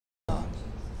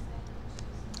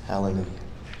Hallelujah.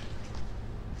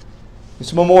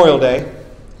 It's Memorial Day,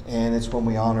 and it's when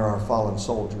we honor our fallen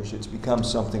soldiers. It's become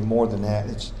something more than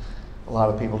that. A lot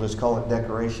of people just call it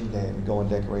Decoration Day, and we go and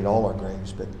decorate all our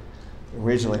graves, but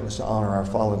originally it was to honor our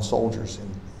fallen soldiers, and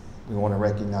we want to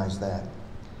recognize that.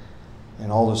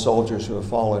 And all the soldiers who have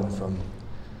fallen from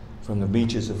the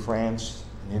beaches of France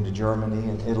and into Germany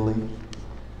and Italy,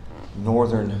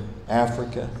 northern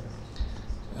Africa,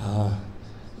 Iwo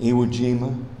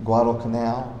Jima,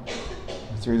 Guadalcanal,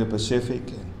 through the Pacific,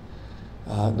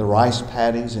 and the rice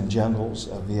paddies and jungles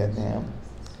of Vietnam,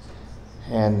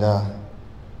 and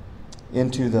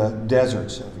into the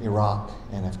deserts of Iraq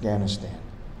and Afghanistan.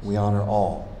 We honor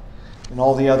all. And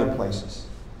all the other places,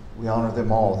 we honor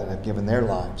them all that have given their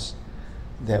lives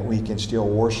that we can still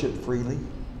worship freely.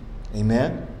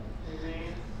 Amen?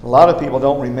 Amen. A lot of people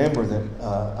don't remember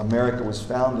that America was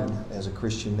founded as a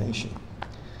Christian nation.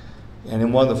 And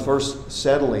in one of the first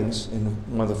settlings, in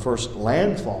one of the first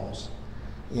landfalls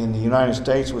in the United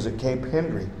States was at Cape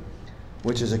Henry,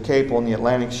 which is a cape on the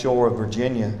Atlantic shore of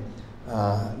Virginia,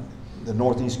 the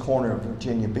northeast corner of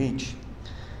Virginia Beach.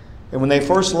 And when they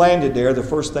first landed there, the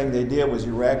first thing they did was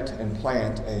erect and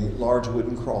plant a large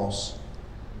wooden cross.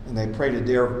 And they prayed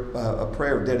a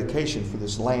prayer of dedication for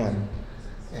this land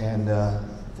and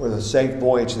for the safe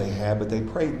voyage they had. But they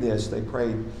prayed this. They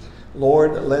prayed,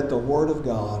 Lord, let the word of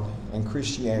God and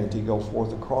Christianity go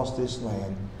forth across this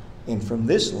land and from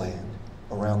this land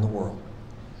around the world.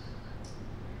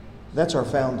 That's our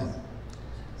founding.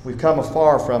 We've come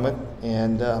afar from it,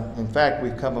 and in fact,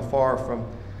 we've come afar from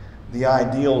the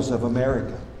ideals of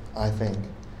America, I think.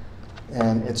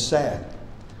 And it's sad.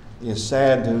 It's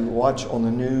sad to watch on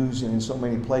the news and in so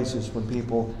many places when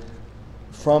people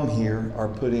from here are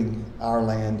putting our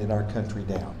land and our country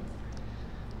down.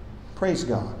 Praise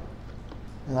God.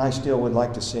 And I still would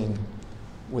like to sing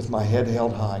with my head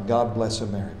held high, God bless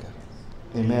America.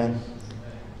 Amen.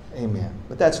 Amen.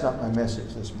 But that's not my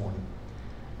message this morning.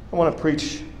 I want to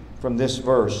preach from this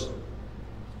verse.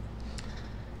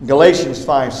 Galatians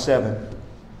 5:7.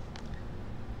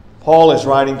 Paul is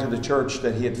writing to the church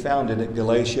that he had founded at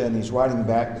Galatia, and he's writing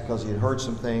back because he had heard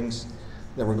some things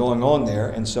that were going on there.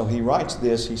 And so he writes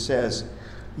this. He says,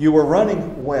 "You were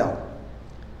running well.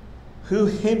 Who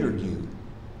hindered you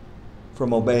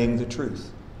from obeying the truth?"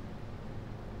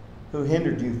 Who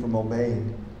hindered you from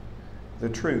obeying the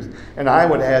truth? And I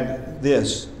would add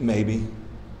this, maybe,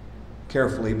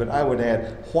 carefully, but I would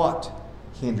add, what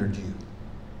hindered you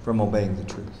from obeying the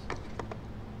truth?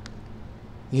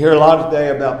 You hear a lot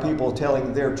today about people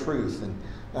telling their truth,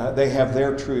 and they have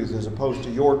their truth as opposed to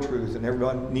your truth, and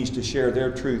everyone needs to share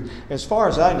their truth. As far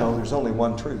as I know, there's only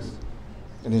one truth,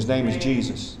 and His name is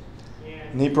Jesus.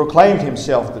 And He proclaimed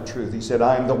Himself the truth. He said,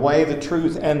 I am the way, the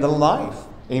truth, and the life.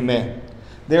 Amen.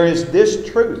 There is this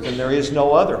truth, and there is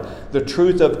no other. The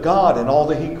truth of God and all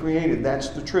that He created, that's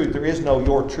the truth. There is no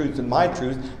your truth and my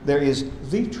truth. There is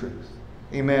the truth.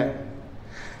 Amen.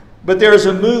 But there is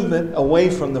a movement away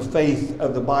from the faith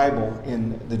of the Bible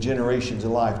in the generations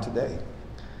alive today,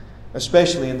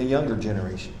 especially in the younger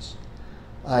generations.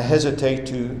 I hesitate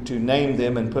to name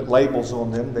them and put labels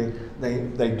on them.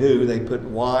 They do. They put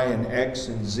Y and X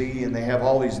and Z, and they have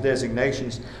all these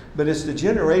designations. But it's the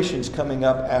generations coming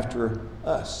up after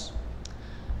us.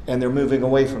 And they're moving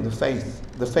away from the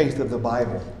faith of the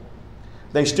Bible.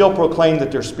 They still proclaim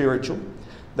that they're spiritual.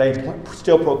 They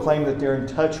still proclaim that they're in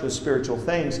touch with spiritual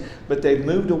things, but they've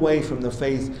moved away from the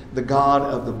faith, the God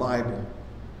of the Bible.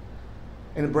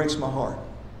 And it breaks my heart.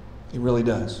 It really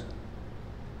does.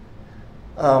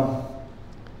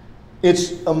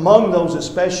 It's among those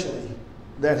especially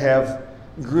that have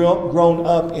grown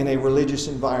up in a religious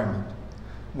environment,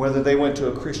 whether they went to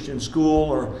a Christian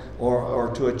school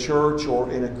or to a church or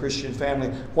in a Christian family,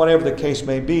 whatever the case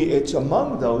may be. It's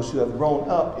among those who have grown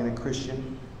up in a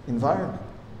Christian environment.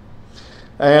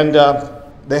 And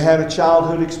they had a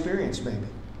childhood experience maybe,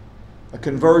 a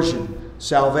conversion,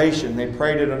 salvation. They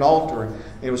prayed at an altar.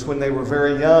 It was when they were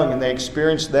very young, and they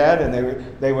experienced that, and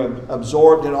they were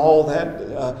absorbed in all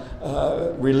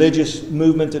that religious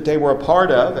movement that they were a part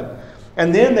of.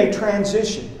 And then they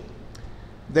transitioned.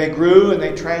 They grew and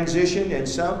they transitioned, and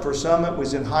for some it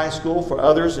was in high school. For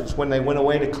others it's when they went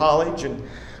away to college, and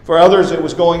for others it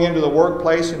was going into the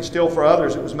workplace, and still for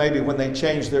others it was maybe when they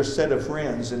changed their set of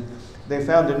friends and they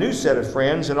found a new set of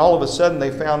friends, and all of a sudden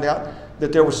they found out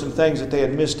that there were some things that they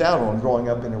had missed out on growing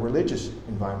up in a religious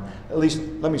environment. At least,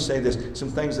 let me say this, some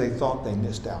things they thought they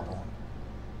missed out on.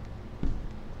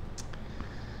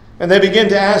 And they began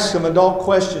to ask some adult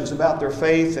questions about their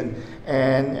faith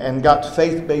and got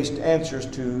faith-based answers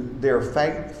to their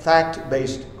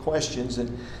fact-based questions.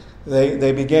 And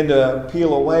They began to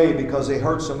peel away because they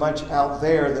heard so much out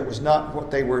there that was not what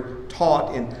they were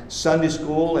taught in Sunday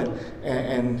school.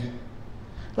 And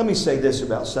let me say this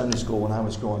about Sunday school when I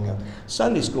was growing up.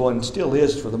 Sunday school, and still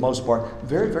is for the most part,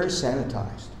 very, very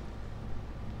sanitized.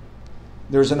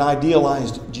 There's an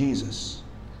idealized Jesus.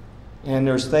 And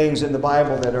there's things in the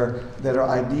Bible that are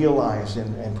idealized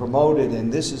and promoted,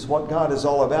 and this is what God is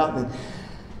all about. And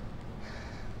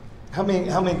how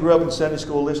many grew up in Sunday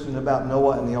school listening about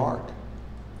Noah and the ark?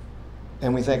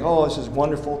 And we think, oh, this is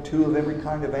wonderful, 2 of every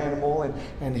kind of animal,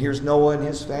 and here's Noah and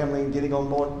his family getting on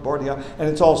board the ark. And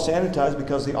it's all sanitized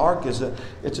because the ark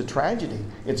it's a tragedy.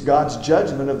 It's God's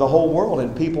judgment of the whole world,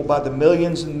 and people by the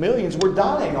millions and millions were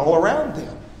dying all around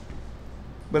them.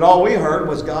 But all we heard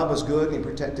was God was good and He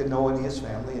protected Noah and his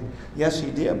family. And yes,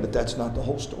 He did, but that's not the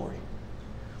whole story.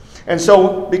 And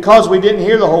so because we didn't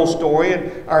hear the whole story,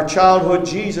 and our childhood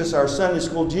Jesus, our Sunday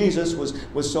school Jesus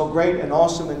was so great and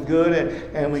awesome and good,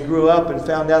 and we grew up and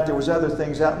found out there was other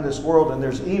things out in this world, and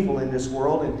there's evil in this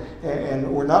world,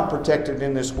 and we're not protected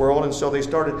in this world. And so they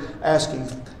started asking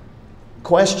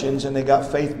questions, and they got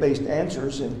faith-based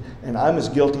answers, and I'm as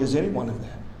guilty as anyone of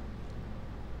that.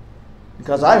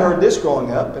 Because I heard this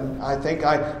growing up, and I think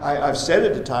I've said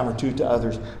it a time or two to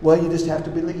others. Well, you just have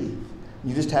to believe.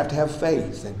 You just have to have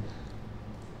faith.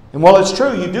 And while it's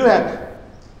true, you do have.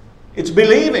 It's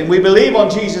believing. We believe on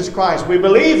Jesus Christ. We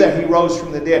believe that He rose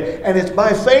from the dead. And it's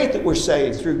by faith that we're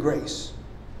saved through grace.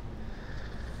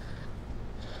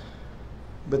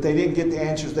 But they didn't get the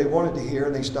answers they wanted to hear,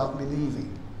 and they stopped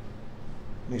believing.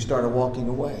 And they started walking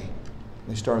away.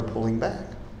 They started pulling back.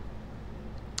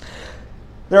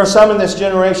 There are some in this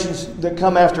generation that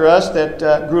come after us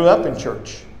that grew up in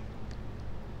church.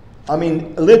 I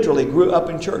mean, literally grew up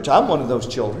in church. I'm one of those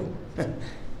children.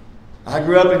 I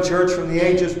grew up in church from the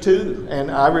age of 2. And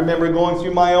I remember going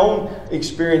through my own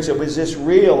experience of, is this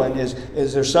real? And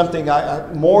is there something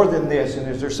more than this? And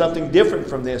is there something different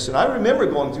from this? And I remember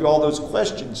going through all those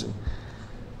questions.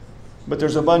 But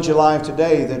there's a bunch alive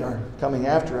today that are coming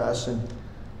after us. And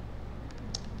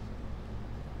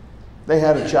they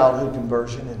had a childhood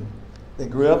conversion, and they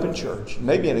grew up in church,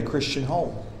 maybe in a Christian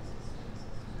home.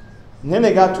 And then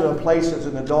they got to a place as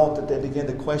an adult that they began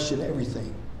to question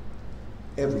everything.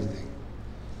 Everything.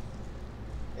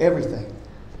 Everything.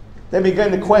 They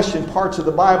began to question parts of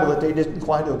the Bible that they didn't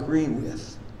quite agree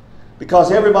with.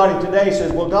 Because everybody today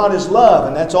says, well, God is love,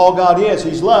 and that's all God is.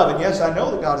 He's love. And yes, I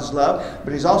know that God is love,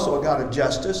 but He's also a God of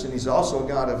justice, and He's also a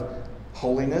God of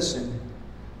holiness.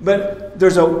 But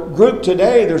there's a group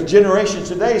today, there's generations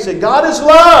today say God is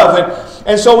love.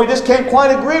 And so we just can't quite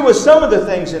agree with some of the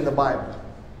things in the Bible.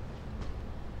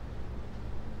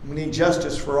 We need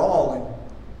justice for all. And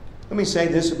let me say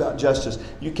this about justice.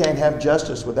 You can't have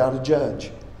justice without a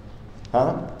judge.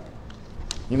 Huh?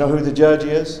 You know who the judge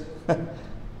is?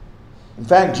 In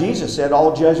fact, Jesus said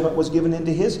all judgment was given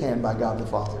into His hand by God the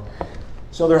Father.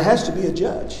 So there has to be a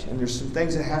judge. And there's some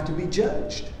things that have to be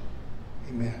judged.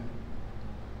 Amen.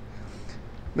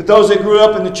 But those that grew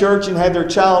up in the church and had their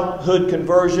childhood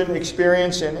conversion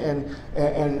experience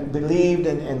and believed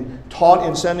and taught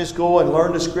in Sunday school and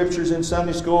learned the scriptures in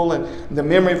Sunday school and the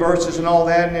memory verses and all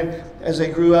that, and then as they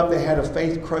grew up, they had a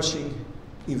faith-crushing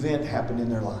event happen in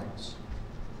their lives.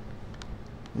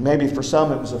 Maybe for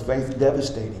some it was a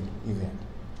faith-devastating event.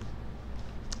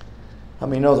 How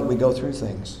many know that we go through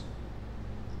things?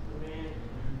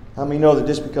 How many know that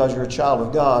just because you're a child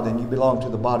of God and you belong to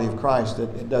the body of Christ,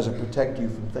 that it doesn't protect you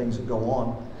from things that go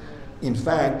on? In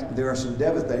fact, there are some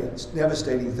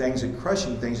devastating things and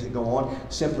crushing things that go on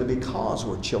simply because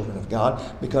we're children of God,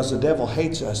 because the devil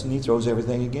hates us and he throws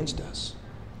everything against us.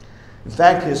 In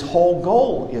fact, his whole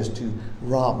goal is to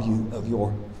rob you of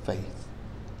your faith.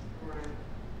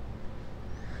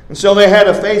 And so they had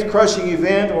a faith-crushing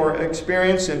event or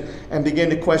experience and began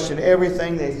to question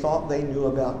everything they thought they knew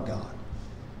about God.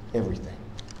 Everything.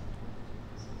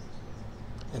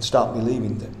 And stop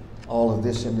believing that all of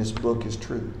this in this book is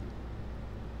true.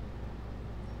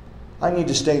 I need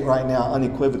to state right now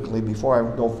unequivocally before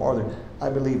I go farther, I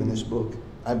believe in this book.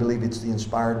 I believe it's the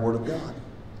inspired Word of God.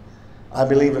 I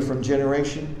believe it from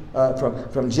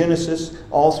from Genesis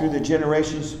all through the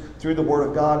generations, through the Word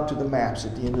of God to the maps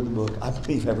at the end of the book. I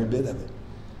believe every bit of it.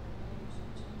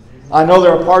 I know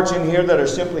there are parts in here that are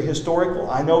simply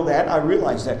historical. I know that. I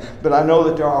realize that. But I know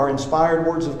that there are inspired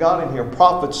words of God in here.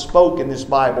 Prophets spoke in this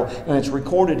Bible, and it's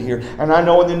recorded here. And I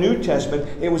know in the New Testament,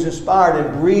 it was inspired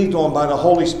and breathed on by the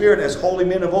Holy Spirit as holy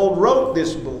men of old wrote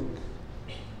this book.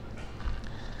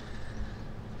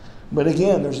 But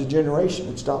again, there's a generation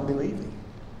that stopped believing.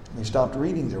 They stopped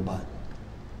reading their Bible.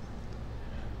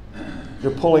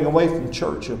 They're pulling away from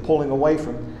church. They're pulling away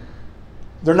from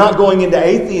They're not going into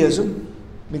atheism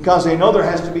because they know there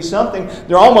has to be something.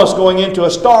 They're almost going into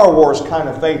a Star Wars kind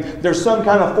of faith. There's some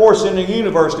kind of force in the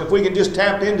universe. If we can just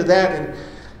tap into that, and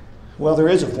well, there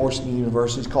is a force in the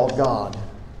universe. It's called God.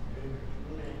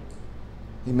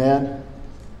 Amen.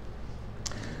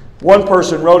 One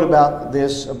person wrote about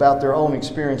this, about their own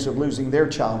experience of losing their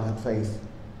childhood faith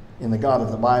in the God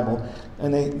of the Bible,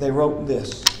 and they wrote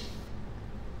this.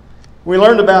 We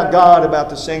learned about God about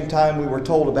the same time we were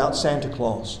told about Santa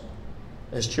Claus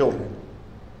as children.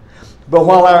 But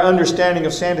while our understanding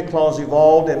of Santa Claus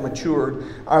evolved and matured,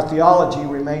 our theology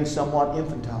remained somewhat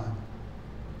infantile.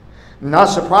 Not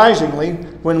surprisingly,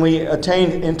 when we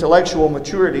attained intellectual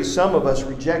maturity, some of us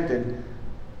rejected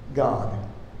God,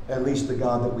 at least the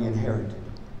God that we inherited.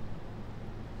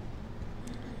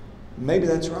 Maybe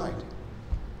that's right.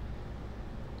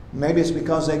 Maybe it's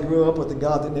because they grew up with a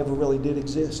God that never really did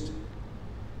exist.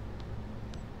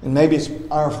 And maybe it's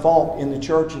our fault in the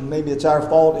church, and maybe it's our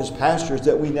fault as pastors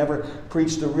that we never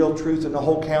preached the real truth and the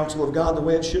whole counsel of God the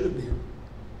way it should have been.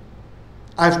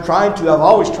 I've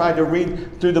always tried to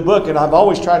read through the book, and I've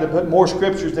always tried to put more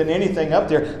scriptures than anything up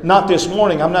there. Not this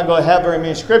morning. I'm not going to have very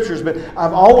many scriptures, but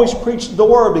I've always preached the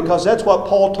Word because that's what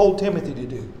Paul told Timothy to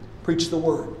do. Preach the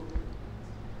Word.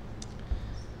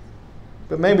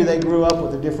 But maybe they grew up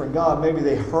with a different God. Maybe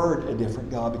they heard a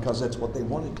different God because that's what they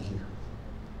wanted to hear.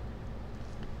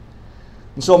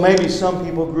 And so maybe some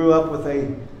people grew up with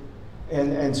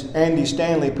and Andy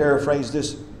Stanley paraphrased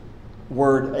this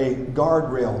word, a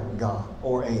guardrail God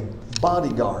or a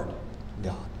bodyguard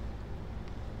God.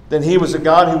 Then He was a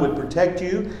God who would protect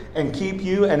you and keep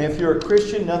you, and if you're a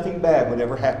Christian, nothing bad would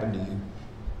ever happen to you.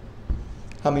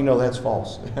 How many know that's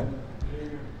false?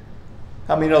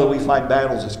 How many know that we fight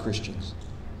battles as Christians?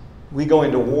 We go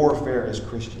into warfare as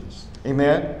Christians.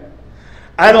 Amen?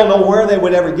 I don't know where they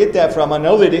would ever get that from. I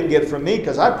know they didn't get it from me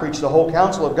because I preached the whole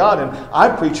counsel of God, and I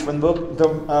preached from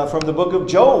the book of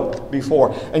Job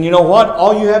before. And you know what?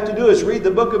 All you have to do is read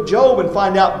the book of Job and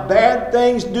find out bad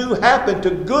things do happen to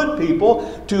good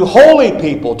people, to holy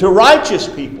people, to righteous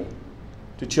people,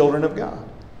 to children of God.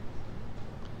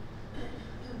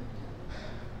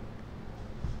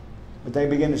 But they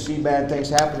begin to see bad things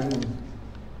happening.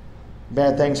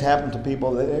 Bad things happen to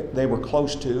people that they were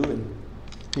close to, and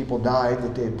people died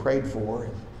that they had prayed for,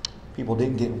 and people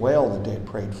didn't get well that they had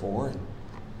prayed for.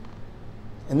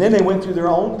 And then they went through their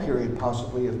own period,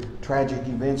 possibly, of tragic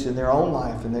events in their own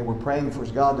life, and they were praying for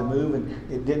God to move,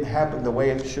 and it didn't happen the way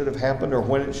it should have happened or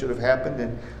when it should have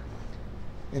happened,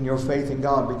 and your faith in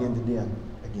God began to dim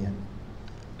again.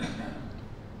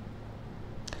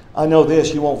 I know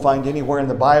this, you won't find anywhere in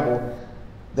the Bible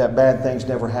that bad things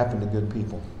never happen to good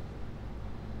people.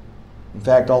 In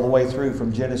fact, all the way through,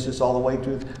 from Genesis all the way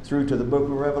through to the book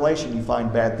of Revelation, you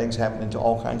find bad things happening to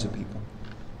all kinds of people.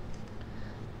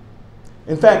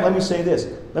 In fact, let me say this.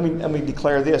 Let me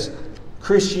declare this.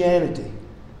 Christianity,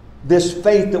 this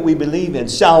faith that we believe in,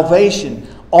 salvation,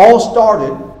 all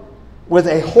started with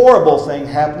a horrible thing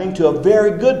happening to a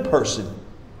very good person.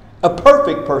 A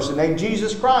perfect person named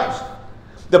Jesus Christ.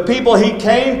 The people He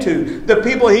came to, the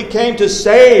people He came to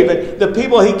save, and the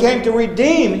people He came to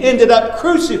redeem ended up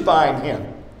crucifying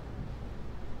Him.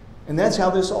 And that's how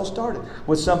this all started,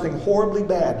 with something horribly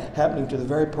bad happening to the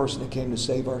very person that came to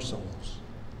save our souls.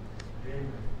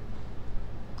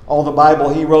 All the Bible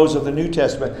heroes of the New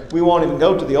Testament, we won't even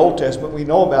go to the Old Testament. We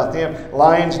know about them,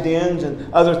 lions' dens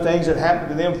and other things that happened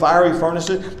to them, fiery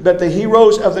furnaces. But the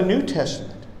heroes of the New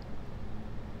Testament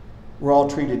were all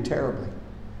treated terribly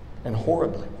and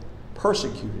horribly,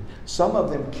 persecuted, some of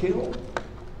them killed.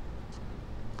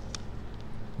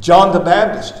 John the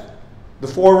Baptist, the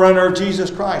forerunner of Jesus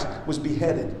Christ, was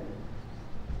beheaded.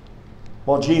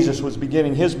 While Jesus was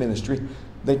beginning His ministry,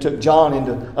 they took John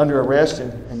under arrest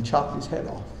and chopped his head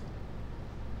off.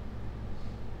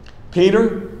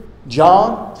 Peter,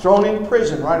 John, thrown in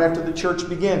prison right after the church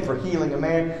began for healing a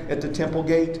man at the temple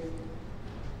gate.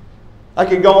 I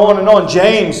could go on and on.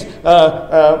 James,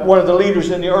 one of the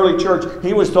leaders in the early church,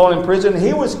 he was thrown in prison and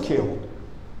he was killed.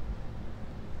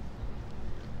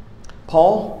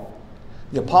 Paul,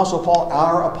 the Apostle Paul,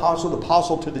 our apostle, the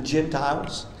apostle to the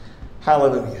Gentiles.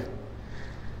 Hallelujah.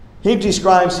 He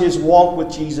describes his walk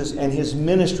with Jesus and his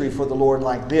ministry for the Lord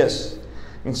like this.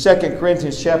 In 2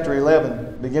 Corinthians chapter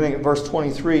 11, beginning at verse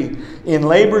 23, in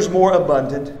labors more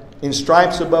abundant, in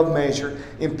stripes above measure,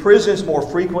 in prisons more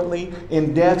frequently,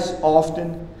 in deaths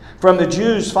often. From the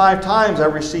Jews 5 times I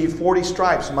received 40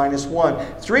 stripes minus 1.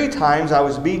 3 times I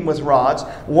was beaten with rods.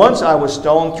 Once I was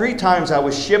stoned. 3 times I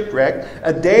was shipwrecked.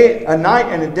 A night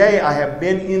and a day I have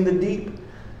been in the deep,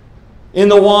 in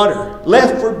the water,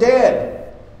 left for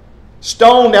dead,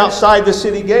 stoned outside the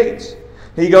city gates.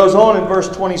 He goes on in verse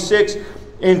 26,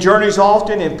 in journeys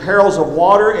often, in perils of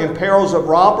water, in perils of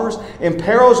robbers, in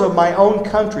perils of my own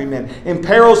countrymen, in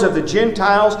perils of the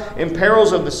Gentiles, in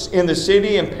perils in the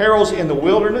city, in perils in the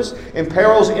wilderness, in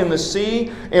perils in the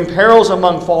sea, in perils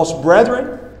among false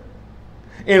brethren,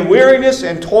 in weariness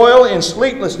and toil, in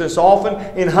sleeplessness often,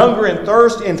 in hunger and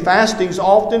thirst, in fastings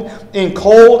often, in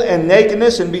cold and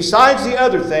nakedness, and besides the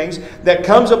other things that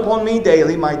comes upon me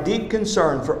daily, my deep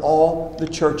concern for all the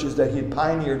churches that he had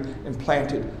pioneered and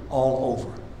planted all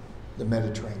over the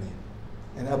Mediterranean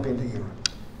and up into Europe.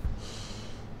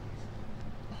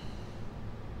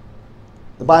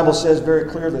 The Bible says very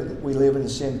clearly that we live in a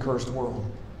sin-cursed world.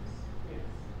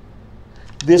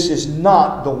 This is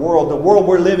not the world. The world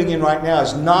we're living in right now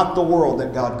is not the world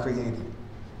that God created.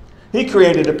 He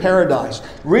created a paradise.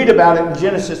 Read about it in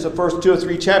Genesis, the first 2 or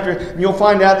 3 chapters, and you'll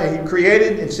find out that He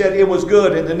created and said it was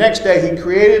good. And the next day He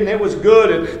created and it was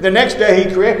good. And the next day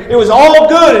He created. It was all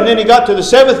good. And then He got to the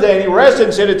 7th day and He rested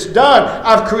and said, it's done.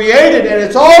 I've created and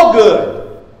it's all good.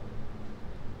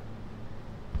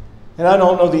 And I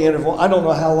don't know the interval. I don't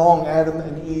know how long Adam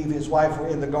and Eve, his wife, were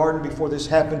in the garden before this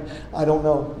happened. I don't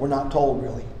know. We're not told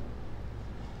really.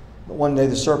 But one day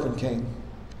the serpent came.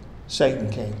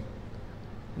 Satan came.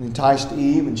 And enticed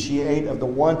Eve, and she ate of the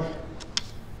one.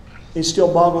 It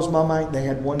still boggles my mind. They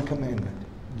had one commandment.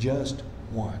 Just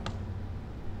one.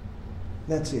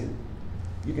 That's it.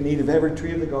 You can eat of every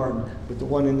tree of the garden, but the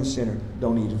one in the center,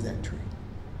 don't eat of that tree.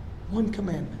 One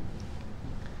commandment.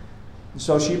 And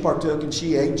so she partook and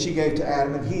she ate, and she gave to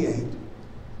Adam and he ate.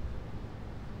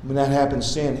 When that happened,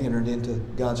 sin entered into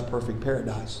God's perfect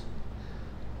paradise.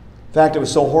 In fact, it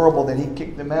was so horrible that He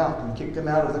kicked them out and kicked them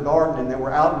out of the garden, and they were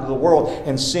out into the world,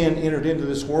 and sin entered into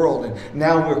this world, and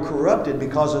now we're corrupted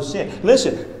because of sin.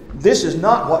 Listen, this is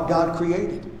not what God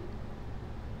created.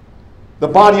 The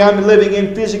body I'm living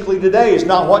in physically today is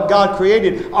not what God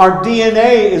created. Our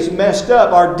DNA is messed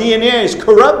up. Our DNA is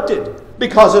corrupted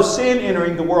because of sin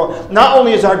entering the world. Not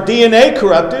only is our DNA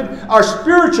corrupted, our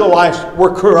spiritual lives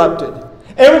were corrupted.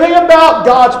 Everything about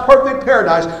God's perfect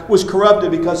paradise was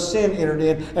corrupted because sin entered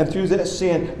in. And through that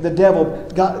sin, the devil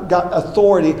got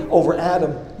authority over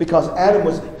Adam. Because Adam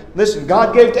was... Listen,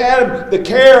 God gave to Adam the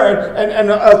care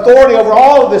and authority over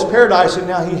all of this paradise. And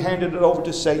now He handed it over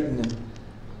to Satan.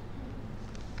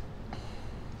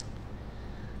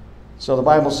 So the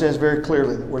Bible says very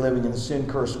clearly that we're living in a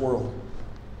sin-cursed world.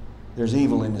 There's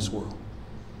evil in this world.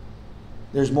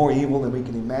 There's more evil than we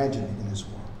can imagine in this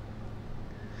world.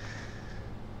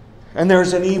 And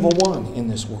there's an evil one in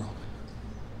this world.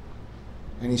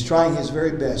 And he's trying his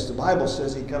very best. The Bible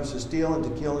says he comes to steal and to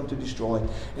kill and to destroy.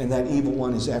 And that evil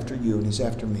one is after you and he's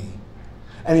after me.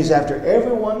 And he's after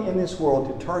everyone in this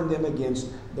world to turn them against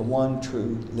the one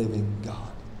true living God.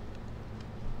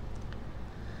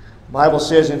 The Bible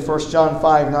says in 1 John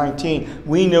 5:19,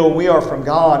 we know we are from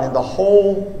God and the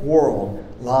whole world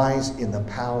lies in the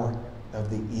power of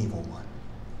the evil one.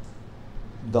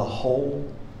 The whole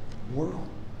world.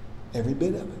 Every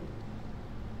bit of it.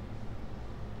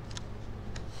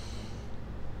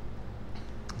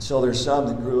 So there's some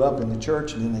that grew up in the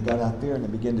church and then they got out there and they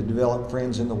began to develop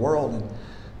friends in the world and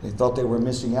they thought they were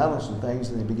missing out on some things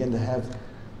and they began to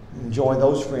enjoy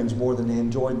those friends more than they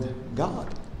enjoyed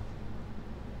God.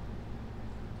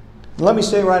 Let me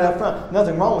say right up front,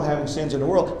 nothing wrong with having sins in the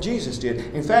world. Jesus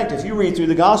did. In fact, if you read through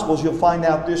the Gospels, you'll find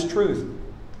out this truth.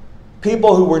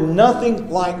 People who were nothing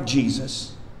like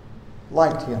Jesus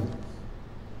liked Him.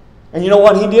 And you know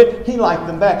what He did? He liked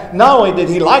them back. Not only did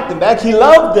He like them back, He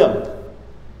loved them.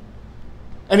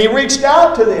 And He reached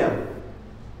out to them.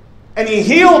 And He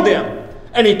healed them.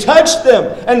 And He touched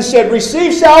them. And said,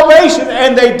 receive salvation.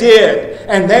 And they did.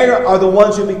 And they are the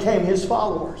ones who became His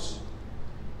followers.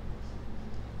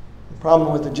 The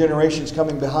problem with the generations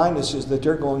coming behind us is that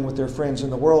they're going with their friends in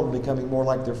the world and becoming more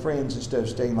like their friends instead of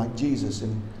staying like Jesus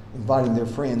and inviting their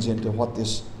friends into what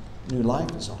this new life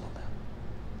is all about.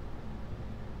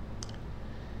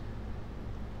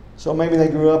 So maybe they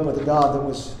grew up with a God that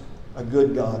was a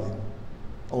good God and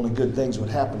only good things would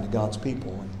happen to God's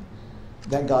people. And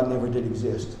that God never did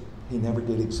exist. He never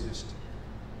did exist.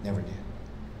 Never did.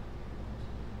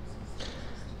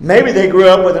 Maybe they grew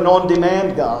up with an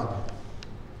on-demand God.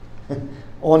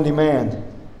 On demand.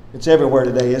 It's everywhere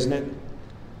today, isn't it?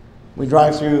 We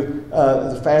drive through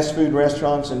the fast food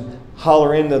restaurants and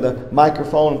holler into the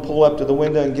microphone and pull up to the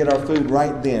window and get our food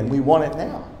right then. We want it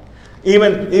now.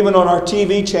 Even on our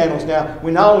TV channels now,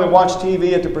 we not only watch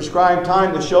TV at the prescribed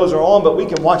time the shows are on, but we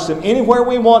can watch them anywhere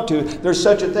we want to. There's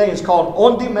such a thing. It's called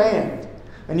on demand.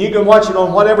 And you can watch it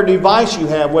on whatever device you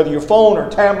have, whether your phone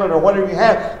or tablet or whatever you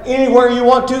have, anywhere you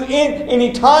want to,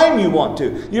 any time you want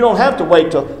to. You don't have to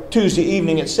wait till Tuesday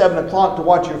evening at 7 o'clock to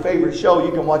watch your favorite show.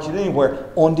 You can watch it anywhere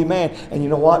on demand. And you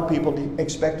know what? People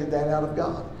expected that out of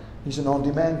God. He's an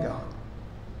on-demand God.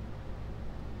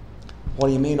 What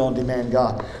do you mean on-demand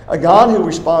God? A God who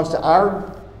responds to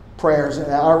our prayers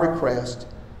and our requests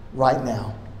right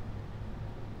now.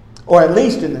 Or at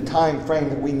least in the time frame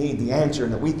that we need the answer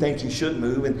and that we think you should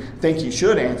move and think you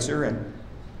should answer and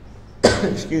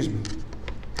excuse me.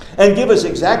 And give us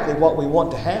exactly what we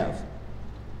want to have.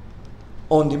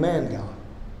 On demand God.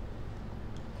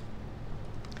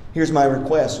 Here's my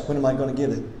request. When am I going to get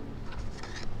it?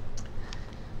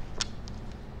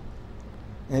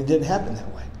 And it didn't happen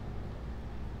that way.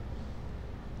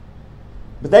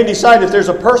 But they decide if there's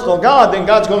a personal God, then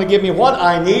God's going to give me what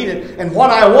I need and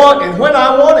what I want and when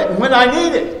I want it and when I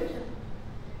need it.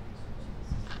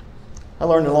 I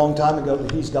learned a long time ago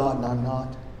that He's God and I'm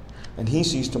not. And He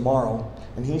sees tomorrow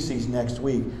and He sees next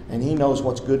week. And He knows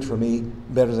what's good for me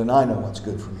better than I know what's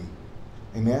good for me.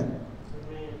 Amen?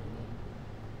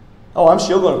 Oh, I'm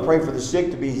still going to pray for the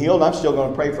sick to be healed. I'm still going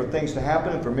to pray for things to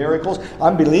happen and for miracles.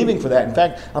 I'm believing for that. In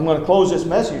fact, I'm going to close this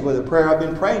message with a prayer I've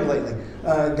been praying lately.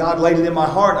 God laid it in my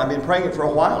heart. I've been praying it for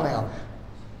a while now.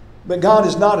 But God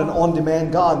is not an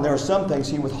on-demand God. And there are some things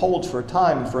He withholds for a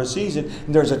time and for a season.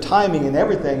 And there's a timing in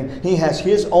everything. He has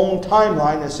His own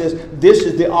timeline that says this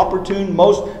is the opportune,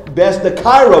 most best, the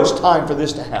Kairos time for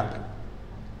this to happen.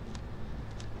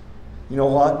 You know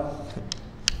what?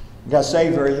 I got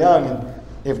saved very young, and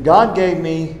if God gave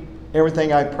me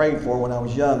everything I prayed for when I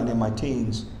was young and in my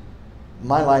teens,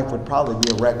 my life would probably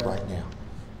be a wreck right now.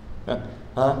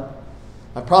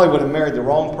 I probably would have married the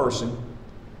wrong person,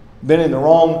 been in the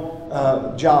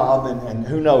wrong job, and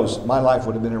who knows, my life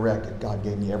would have been a wreck if God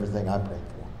gave me everything I prayed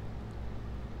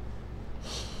for.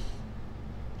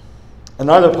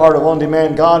 Another part of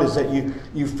on-demand God is that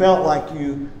you felt like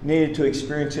you needed to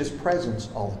experience His presence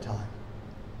all the time.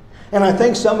 And I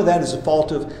think some of that is a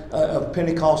fault of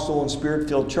Pentecostal and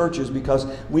Spirit-filled churches, because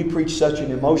we preach such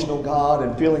an emotional God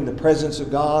and feeling the presence of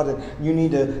God, and you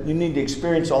need to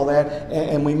experience all that.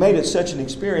 And we made it such an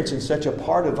experience and such a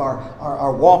part of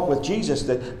our walk with Jesus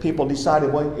that people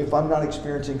decided, well, if I'm not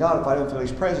experiencing God, if I don't feel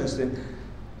His presence, then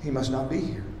He must not be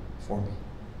here for me.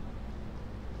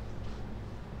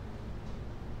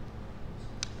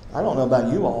 I don't know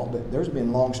about you all, but there's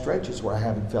been long stretches where I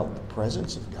haven't felt the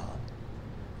presence of God.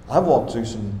 I've walked through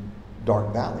some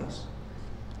dark valleys.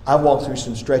 I've walked through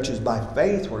some stretches by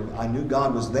faith where I knew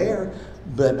God was there,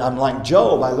 but I'm like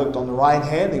Job. I looked on the right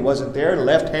hand, He wasn't there. The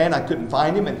left hand, I couldn't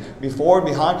find Him, and before and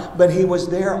behind, but He was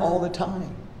there all the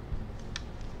time.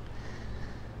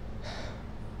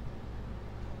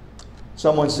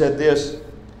 Someone said this: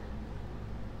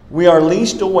 we are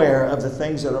least aware of the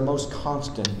things that are most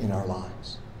constant in our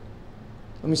lives.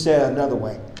 Let me say it another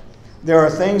way. There are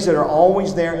things that are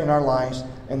always there in our lives,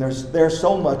 and they're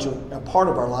so much a part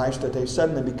of our lives that they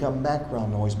suddenly become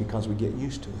background noise because we get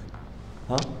used to it.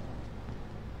 Huh?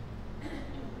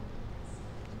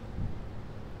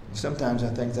 Sometimes I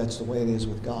think that's the way it is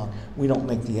with God. We don't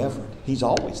make the effort. He's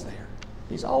always there.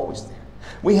 He's always there.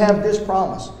 We have this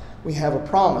promise. We have a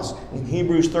promise in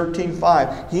Hebrews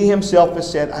 13:5. He Himself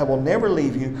has said, I will never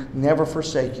leave you, never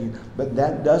forsake you. But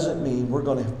that doesn't mean we're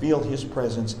going to feel His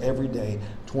presence every day,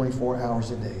 24 hours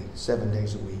a day, 7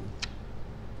 days a week.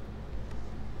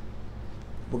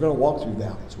 We're going to walk through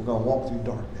valleys. We're going to walk through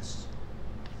darkness.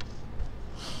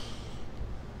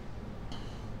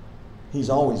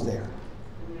 He's always there.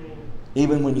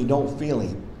 Even when you don't feel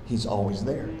Him, He's always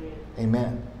there.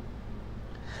 Amen.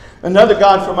 Another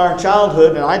God from our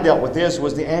childhood, and I dealt with this,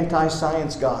 was the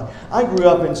anti-science God. I grew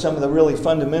up in some of the really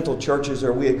fundamental churches,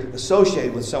 or we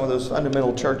associated with some of those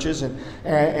fundamental churches,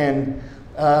 and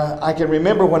I can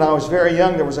remember when I was very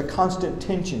young, there was a constant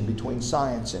tension between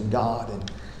science and God,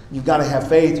 and you've got to have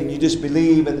faith, and you just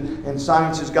believe, and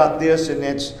science has got this, and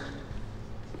it's...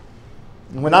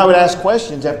 And when I would ask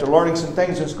questions after learning some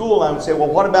things in school, I would say, well,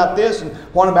 what about this, and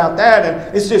what about that?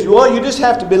 And it's just, well, you just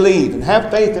have to believe, and have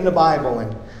faith in the Bible,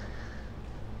 and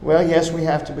well, yes, we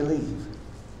have to believe.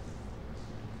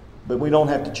 But we don't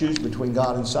have to choose between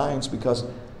God and science, because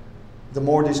the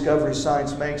more discoveries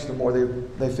science makes, the more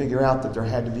they figure out that there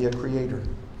had to be a creator.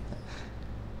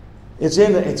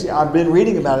 I've been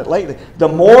reading about it lately. The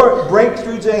more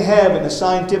breakthroughs they have in the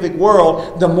scientific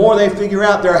world, the more they figure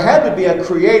out there had to be a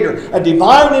creator, a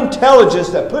divine intelligence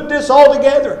that put this all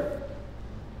together.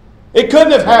 It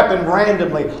couldn't have happened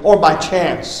randomly or by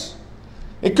chance.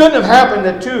 It couldn't have happened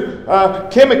that two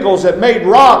chemicals that made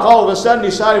rock all of a sudden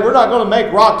decided we're not going to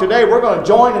make rock today. We're going to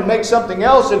join and make something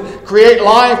else and create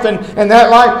life. And that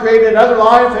life created another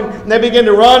life. And they begin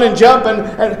to run and jump.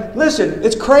 And listen,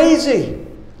 it's crazy.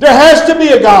 There has to be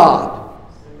a God.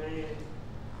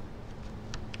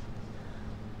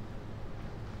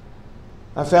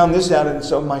 I found this out in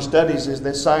some of my studies, is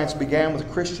that science began with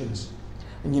Christians.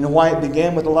 And you know why it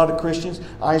began with a lot of Christians?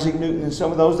 Isaac Newton and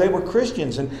some of those, they were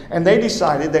Christians. And they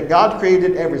decided that God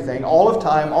created everything, all of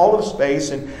time, all of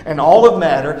space, and all of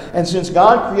matter. And since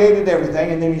God created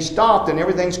everything, and then He stopped, and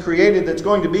everything's created that's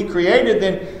going to be created,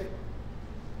 then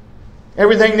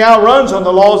everything now runs on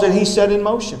the laws that He set in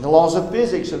motion. The laws of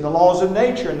physics, and the laws of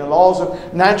nature, and the laws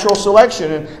of natural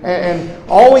selection. And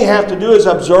all we have to do is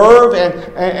observe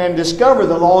and discover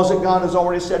the laws that God has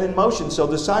already set in motion. So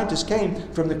the scientists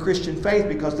came from the Christian faith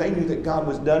because they knew that God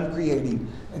was done creating.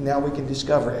 And now we can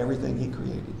discover everything He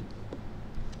created.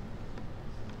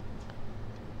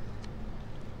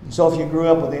 And so if you grew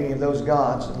up with any of those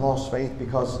gods and lost faith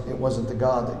because it wasn't the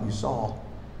God that you saw,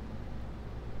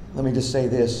 let me just say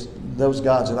this. Those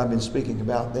gods that I've been speaking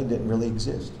about, they didn't really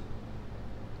exist.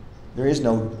 There is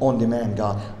no on-demand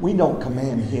God. We don't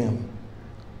command Him.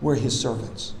 We're His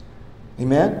servants.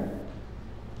 Amen?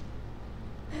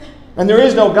 And there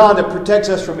is no God that protects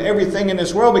us from everything in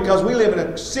this world, because we live in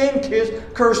a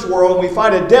sin-cursed world, and we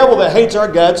fight a devil that hates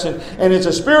our guts, and it's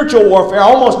a spiritual warfare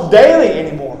almost daily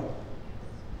anymore.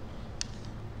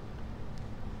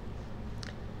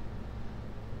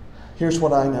 Here's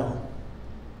what I know.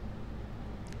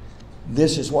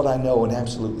 This is what I know and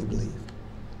absolutely believe.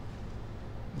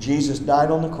 Jesus died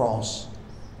on the cross,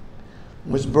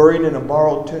 was buried in a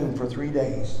borrowed tomb for 3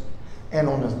 days, and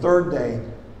on the third day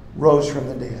rose from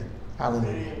the dead.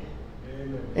 Hallelujah.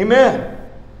 Amen.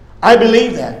 I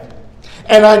believe that.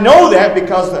 And I know that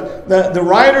because the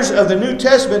writers of the New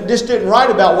Testament just didn't write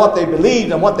about what they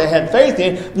believed and what they had faith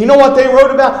in. You know what they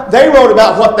wrote about? They wrote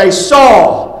about what they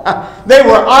saw. They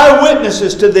were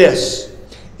eyewitnesses to this.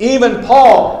 Even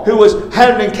Paul, who had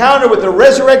an encounter with the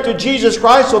resurrected Jesus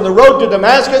Christ on the road to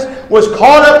Damascus, was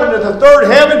caught up into the third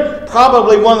heaven,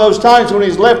 probably one of those times when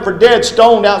he's left for dead,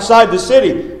 stoned outside the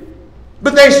city.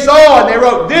 But they saw and they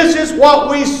wrote, this is what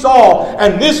we saw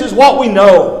and this is what we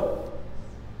know.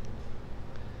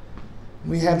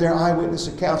 We have their eyewitness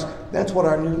accounts. That's what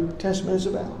our New Testament is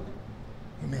about.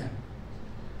 Amen.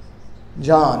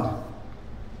 John,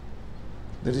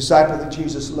 the disciple that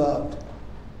Jesus loved,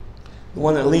 the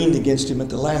one that leaned against Him at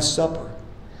the Last Supper,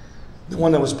 the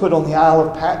one that was put on the Isle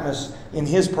of Patmos in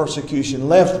his persecution,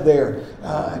 left there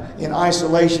in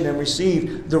isolation and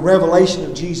received the revelation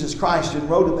of Jesus Christ and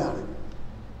wrote about it.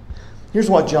 Here's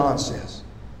what John says.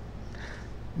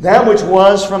 That which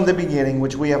was from the beginning,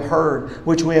 which we have heard,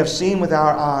 which we have seen with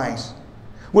our eyes,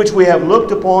 which we have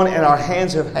looked upon and our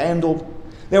hands have handled.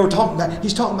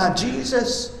 He's talking about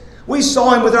Jesus. We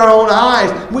saw Him with our own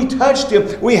eyes. We touched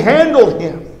Him. We handled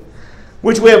Him.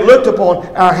 Which we have looked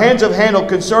upon, our hands have handled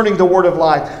concerning the word of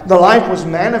life. The life was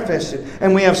manifested,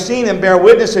 and we have seen and bear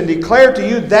witness and declare to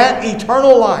you that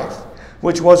eternal life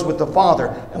which was with the Father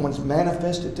and was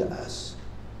manifested to us.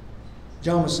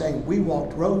 John was saying, we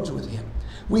walked roads with Him.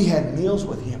 We had meals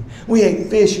with Him. We ate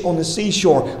fish on the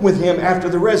seashore with Him after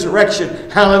the resurrection.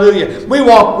 Hallelujah. We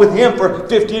walked with Him for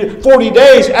 40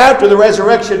 days after the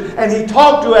resurrection, and He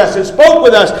talked to us and spoke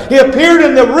with us. He appeared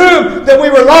in the room that we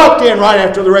were locked in right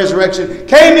after the resurrection.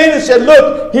 Came in and said,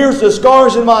 look, here's the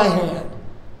scars in my hand.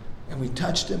 And we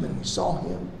touched Him and we saw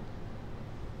Him.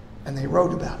 And they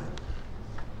wrote about it.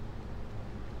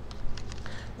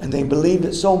 And they believed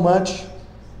it so much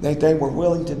that they were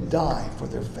willing to die for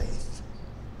their faith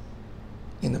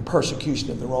in the persecution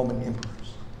of the Roman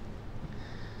emperors.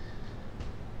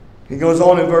 He goes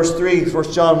on in verse 3,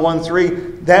 1 John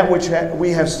 1:3, that which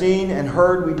we have seen and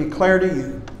heard we declare to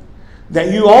you,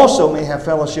 that you also may have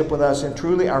fellowship with us. And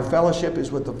truly our fellowship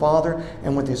is with the Father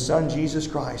and with His Son Jesus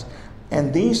Christ.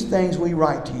 And these things we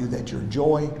write to you, that your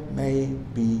joy may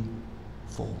be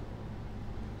full.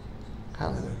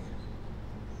 Hallelujah.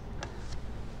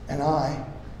 And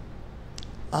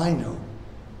I know,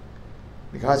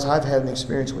 because I've had an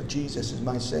experience with Jesus as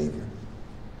my Savior.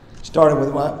 Started with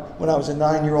when I was a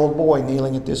 9-year-old boy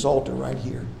kneeling at this altar right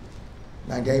here.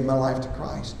 And I gave my life to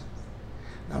Christ.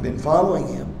 And I've been following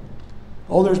Him.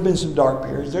 Oh, there's been some dark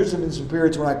periods. There's been some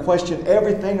periods when I questioned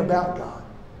everything about God.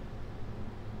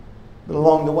 But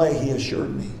along the way, He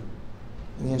assured me.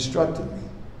 And He instructed me.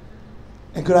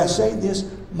 And could I say this?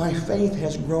 My faith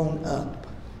has grown up.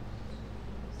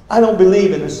 I don't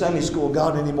believe in the Sunday school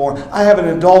God anymore. I have an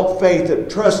adult faith that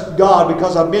trusts God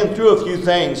because I've been through a few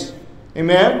things.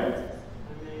 Amen?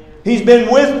 He's been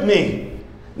with me.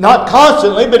 Not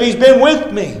constantly, but He's been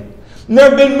with me. And there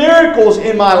have been miracles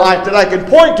in my life that I can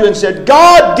point to and said,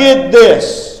 God did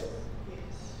this.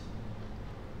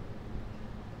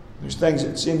 There's things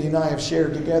that Cindy and I have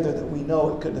shared together that we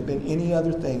know it couldn't have been any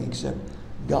other thing except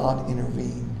God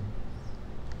intervened.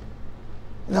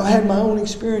 And I've had my own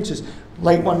experiences.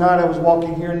 Late one night I was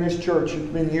walking here in this church.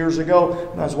 It's been years ago.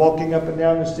 And I was walking up and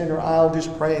down the center aisle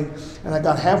just praying. And I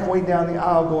got halfway down the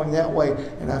aisle going that way.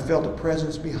 And I felt a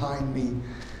presence behind me.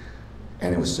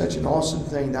 And it was such an awesome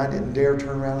thing that I didn't dare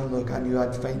turn around and look. I knew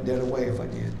I'd faint dead away if I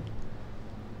did.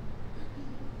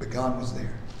 But God was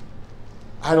there.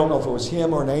 I don't know if it was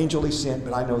Him or an angel He sent,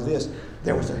 but I know this.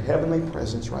 There was a heavenly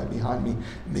presence right behind me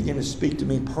and began to speak to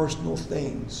me personal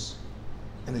things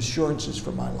and assurances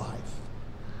for my life.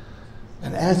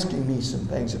 And asking me some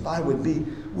things, if I would be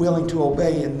willing to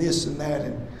obey in this and that.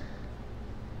 And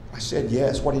I said,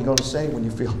 yes. What are you going to say when you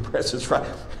feel the presence right?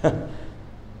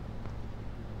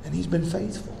 And He's been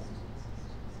faithful.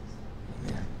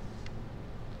 Amen.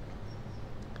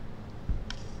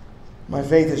 My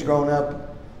faith has grown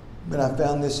up, but I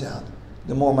found this out.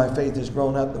 The more my faith has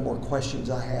grown up, the more questions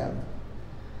I have.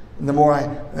 And the more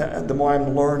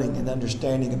I'm learning and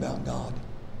understanding about God.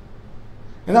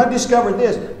 And I've discovered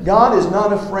this. God is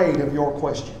not afraid of your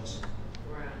questions.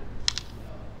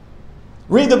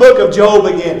 Read the book of Job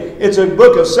again. It's a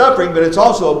book of suffering, but it's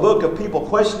also a book of people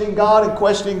questioning God and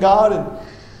questioning God. And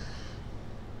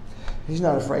He's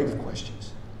not afraid of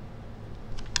questions.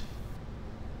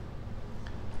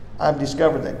 I've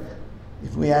discovered that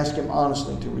if we ask Him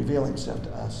honestly to reveal Himself to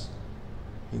us,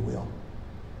 He will.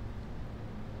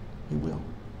 He will.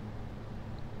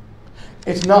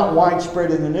 It's not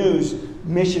widespread in the news.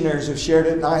 Missionaries have shared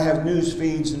it, and I have news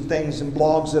feeds and things and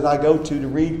blogs that I go to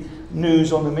read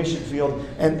news on the mission field.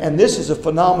 And this is a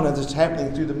phenomenon that's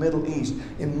happening through the Middle East,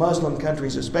 in Muslim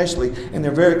countries especially. And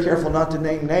they're very careful not to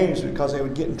name names because they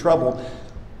would get in trouble.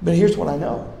 But here's what I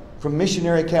know from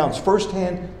missionary accounts,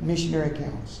 firsthand missionary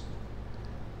accounts.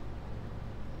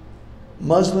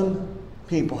 Muslim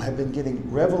people have been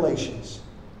getting revelations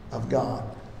of God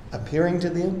appearing to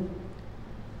them,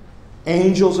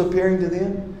 angels appearing to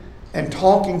them, and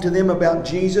talking to them about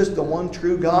Jesus, the one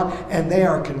true God, and they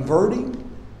are converting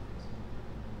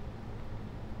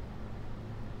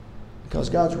because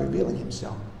God's revealing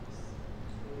Himself.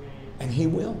 And He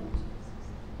will.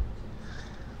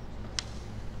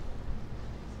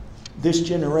 This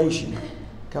generation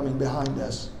coming behind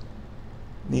us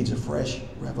needs a fresh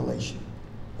revelation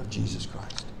of Jesus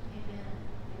Christ.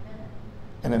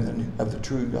 And of the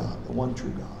true God, the one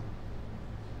true God.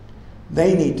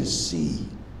 They need to see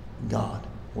God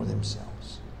for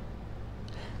themselves.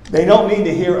 They don't need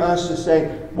to hear us to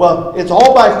say, well, it's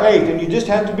all by faith and you just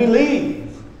have to believe.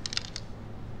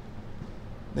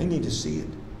 They need to see it.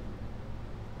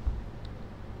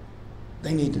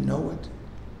 They need to know it.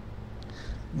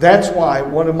 That's why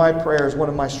one of my prayers, one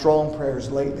of my strong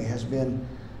prayers lately has been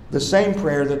the same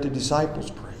prayer that the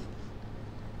disciples prayed.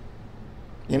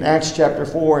 In Acts chapter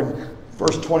 4 and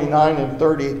verse 29 and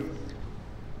 30,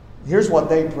 here's what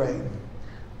they prayed.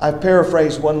 I've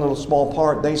paraphrased one little small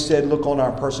part. They said, look on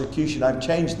our persecution. I've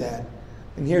changed that.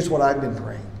 And here's what I've been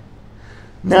praying.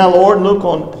 Now, Lord, look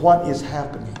on what is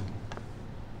happening.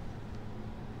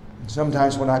 And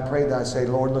sometimes when I pray that, I say,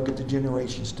 Lord, look at the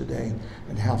generations today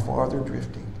and how far they're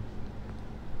drifting.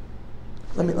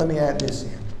 Let me add this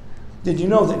in. Did you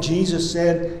know that Jesus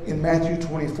said in Matthew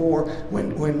 24,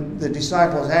 when the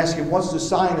disciples asked Him, what's the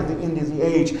sign of the end of the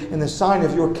age and the sign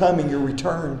of your coming, your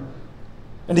return?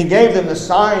 And He gave them the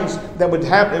signs that would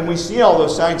happen. And we see all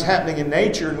those signs happening in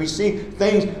nature. And we see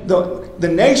things, the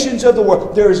nations of the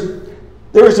world. There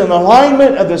is an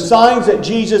alignment of the signs that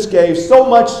Jesus gave so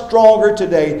much stronger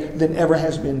today than ever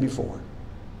has been before.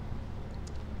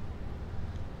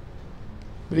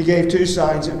 But He gave two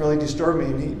signs that really disturbed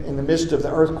me. In the midst of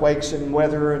the earthquakes and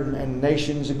weather and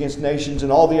nations against nations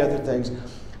and all the other things,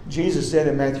 Jesus said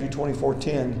in Matthew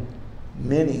 24:10,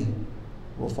 many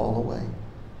will fall away.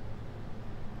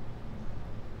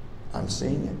 I'm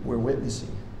seeing it. We're witnessing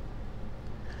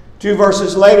it. 2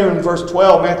 verses later in verse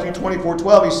 12, Matthew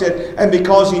 24:12, He said, and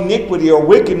because iniquity or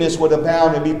wickedness would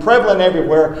abound and be prevalent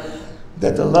everywhere,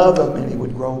 that the love of many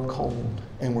would grow cold.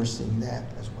 And we're seeing that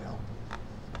as well.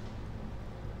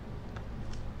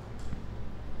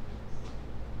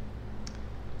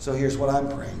 So here's what I'm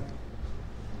praying.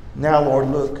 Now, Lord,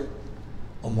 look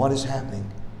on what is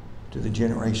happening to the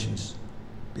generations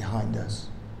behind us.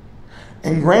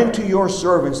 And grant to your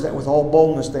servants that with all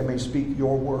boldness they may speak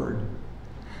your word,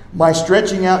 by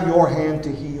stretching out your hand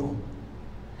to heal,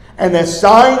 and that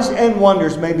signs and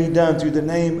wonders may be done through the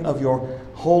name of your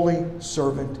holy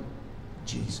servant,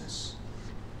 Jesus.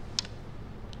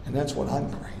 And that's what I'm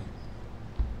praying.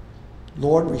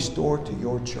 Lord, restore to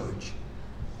your church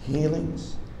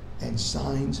healings and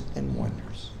signs and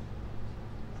wonders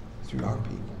through our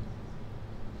people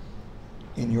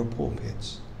in your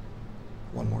pulpits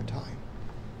one more time.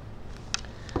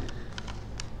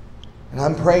 And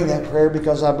I'm praying that prayer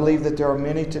because I believe that there are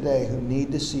many today who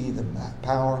need to see the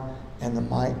power and the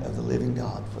might of the living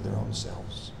God for their own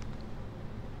selves.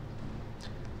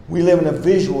 We live in a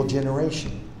visual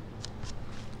generation.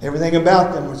 Everything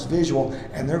about them was visual,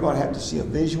 and they're going to have to see a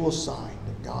visual sign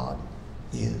that God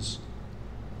is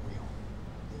real.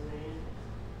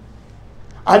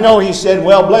 I know he said,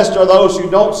 well, blessed are those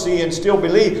who don't see and still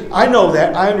believe. I know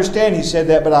that. I understand he said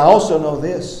that, but I also know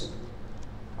this.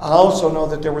 I also know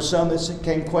that there were some that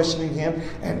came questioning him,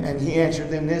 and he answered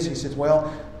them this. He said,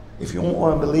 well, if you don't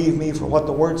want to believe me for what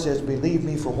the Word says, believe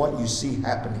me for what you see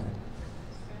happening.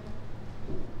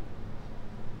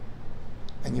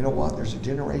 And you know what? There's a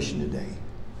generation today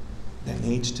that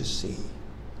needs to see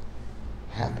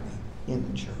happening in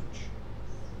the church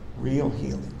real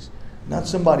healings. Not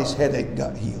somebody's headache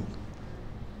got healed,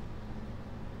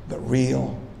 but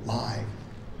real, live,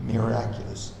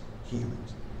 miraculous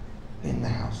healings in the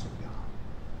house of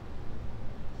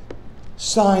God.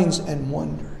 Signs and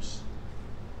wonders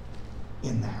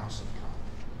in the house of God.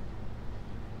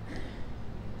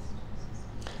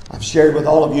 I've shared with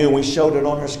all of you, and we showed it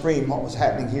on our screen, what was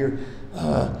happening here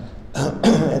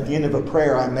at the end of a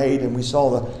prayer I made, and we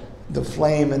saw the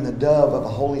flame and the dove of the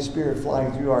Holy Spirit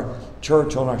flying through our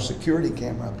church on our security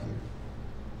camera up here.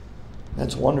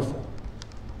 That's wonderful.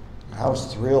 I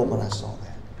was thrilled when I saw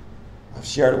that. I've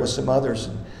shared it with some others,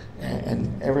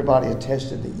 and everybody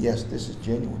attested that, yes, this is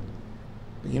genuine.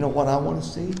 But you know what I want to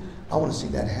see? I want to see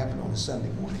that happen on a Sunday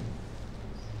morning.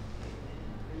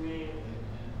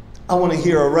 I want to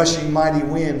hear a rushing mighty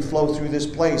wind flow through this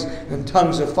place in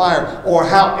tongues of fire, or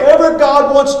however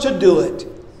God wants to do it.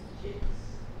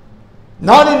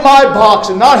 Not in my box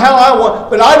and not how I want,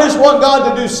 but I just want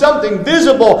God to do something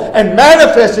visible and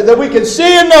manifested that we can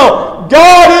see and know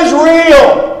God is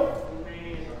real.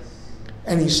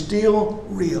 And He's still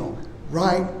real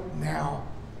right now,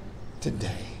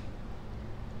 today.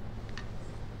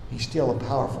 He's still a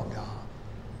powerful God.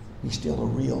 He's still a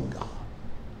real God.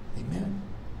 Amen.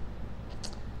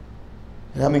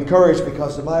 And I'm encouraged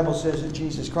because the Bible says that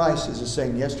Jesus Christ is the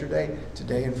same yesterday,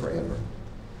 today, and forever.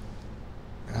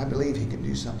 And I believe He can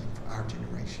do something for our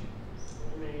generation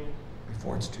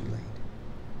before it's too late.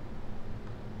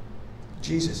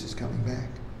 Jesus is coming back.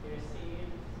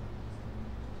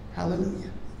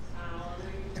 Hallelujah.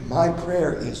 And my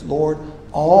prayer is, Lord,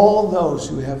 all those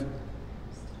who have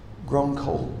grown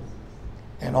cold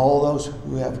and all those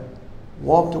who have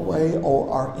walked away or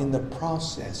are in the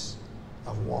process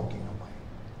of walking away.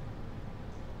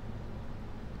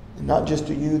 And not just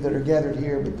to you that are gathered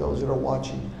here, but those that are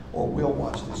watching or will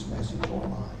watch this message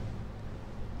online.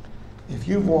 If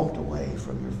you've walked away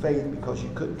from your faith because you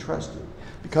couldn't trust it,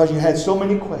 because you had so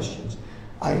many questions,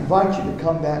 I invite you to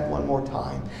come back one more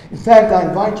time. In fact, I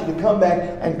invite you to come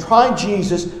back and try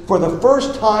Jesus for the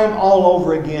first time all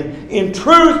over again, in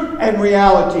truth and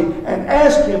reality, and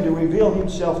ask Him to reveal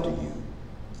Himself to you.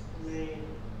 Amen.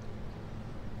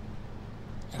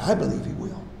 And I believe He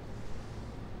will.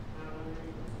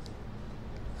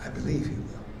 I believe He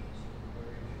will.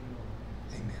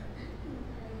 Amen.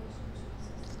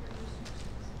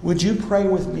 Would you pray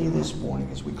with me this morning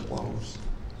as we close?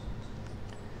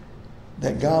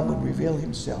 That God would reveal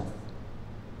Himself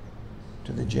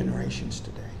to the generations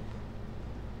today.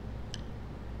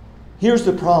 Here's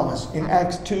the promise in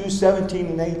Acts 2, 17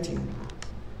 and 18.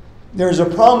 There's a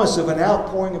promise of an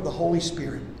outpouring of the Holy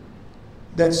Spirit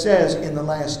that says in the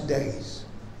last days.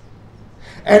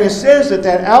 And it says that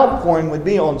that outpouring would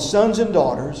be on sons and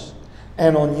daughters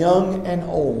and on young and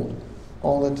old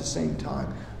all at the same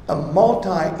time. A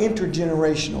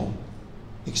multi-intergenerational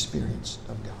experience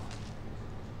of God.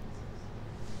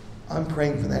 I'm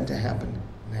praying for that to happen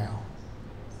now.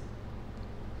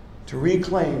 To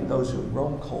reclaim those who have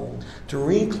grown cold. To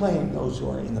reclaim those who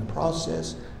are in the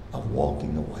process of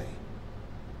walking away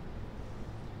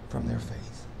from their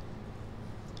faith.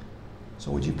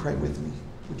 So would you pray with me?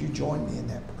 Would you join me in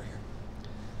that prayer?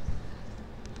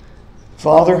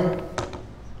 Father,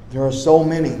 there are so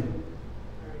many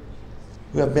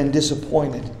who have been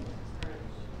disappointed.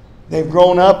 They've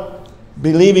grown up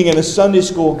believing in a Sunday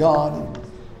school God.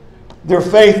 Their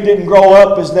faith didn't grow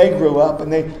up as they grew up,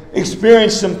 and they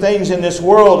experienced some things in this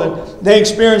world, and they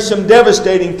experienced some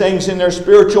devastating things in their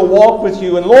spiritual walk with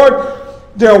you. And Lord,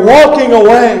 they're walking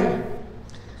away.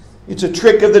 It's a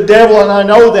trick of the devil, and I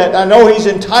know that. I know he's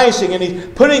enticing and he's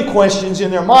putting questions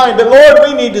in their mind. But Lord,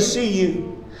 we need to see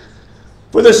you.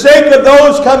 For the sake of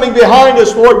those coming behind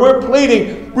us, Lord, we're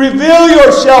pleading, reveal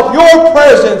yourself, your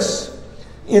presence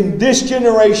in this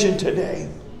generation today.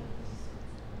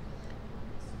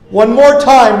 One more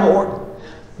time, Lord.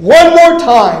 One more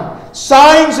time.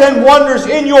 Signs and wonders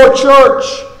in your church,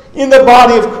 in the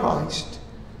body of Christ.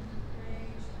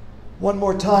 One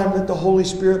more time, let the Holy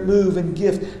Spirit move and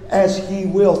gift as He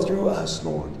will through us,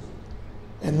 Lord.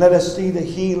 And let us see the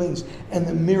healings and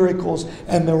the miracles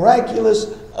and miraculous,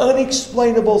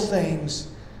 unexplainable things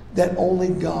that only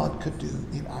God could do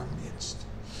in our midst.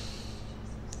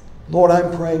 Lord,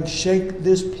 I'm praying, shake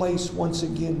this place once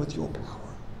again with your power.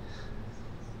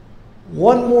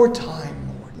 One more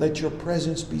time, Lord, let your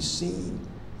presence be seen,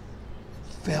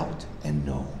 felt, and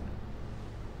known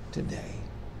today.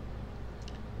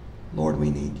 Lord, we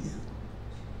need you.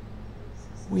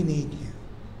 We need you.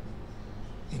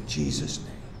 In Jesus'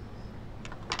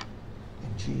 name.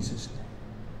 In Jesus' name.